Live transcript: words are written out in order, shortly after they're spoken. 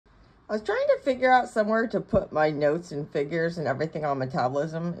I was trying to figure out somewhere to put my notes and figures and everything on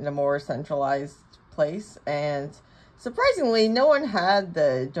metabolism in a more centralized place, and surprisingly, no one had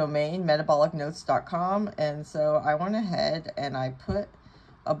the domain metabolicnotes.com, and so I went ahead and I put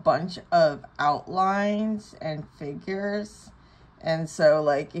a bunch of outlines and figures. And so,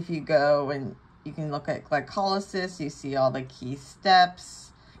 like, if you go and you can look at glycolysis, you see all the key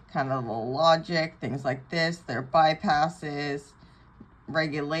steps, kind of the logic, things like this, their bypasses,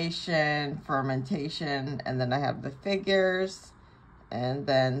 regulation, fermentation, and then I have the figures and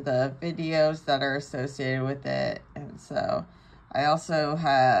then the videos that are associated with it. And so I also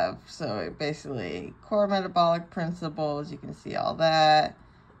have, so basically core metabolic principles, you can see all that.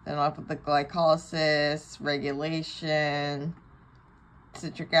 Then I'll put the glycolysis, regulation,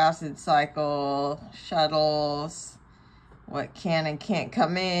 citric acid cycle, shuttles, what can and can't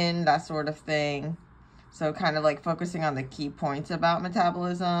come in, that sort of thing. So kind of like focusing on the key points about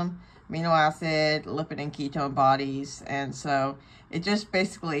metabolism, amino acid, lipid and ketone bodies. And so it just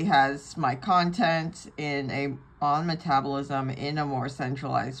basically has my content on metabolism in a more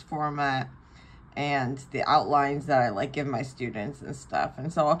centralized format, and the outlines that I like give my students and stuff.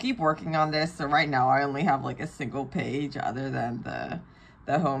 And so I'll keep working on this. So right now I only have like a single page other than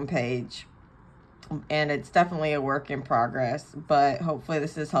the home page. And it's definitely a work in progress, but hopefully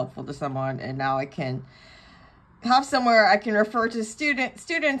this is helpful to someone, and now I can have somewhere I can refer to students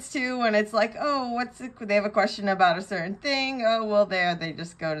to when it's like, oh, they have a question about a certain thing. Oh, well, they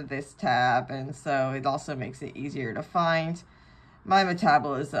just go to this tab. And so it also makes it easier to find my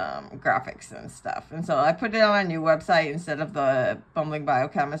metabolism graphics and stuff. And so I put it on a new website instead of the Bumbling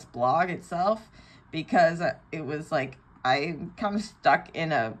Biochemist blog itself, because it was like, I'm kind of stuck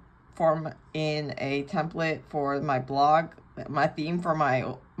in a template for my blog, my theme for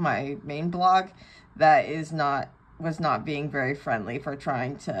my main blog, that was not being very friendly for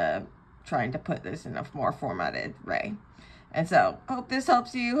trying to put this in a more formatted way. And so hope this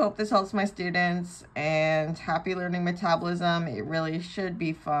helps you, hope this helps my students, and happy learning metabolism. It really should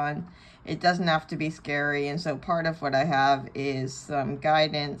be fun. It doesn't have to be scary. And so part of what I have is some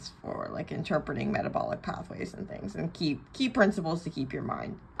guidance for like interpreting metabolic pathways and things, and key principles to keep your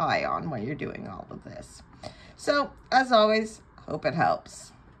eye on when you're doing all of this. So as always, hope it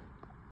helps.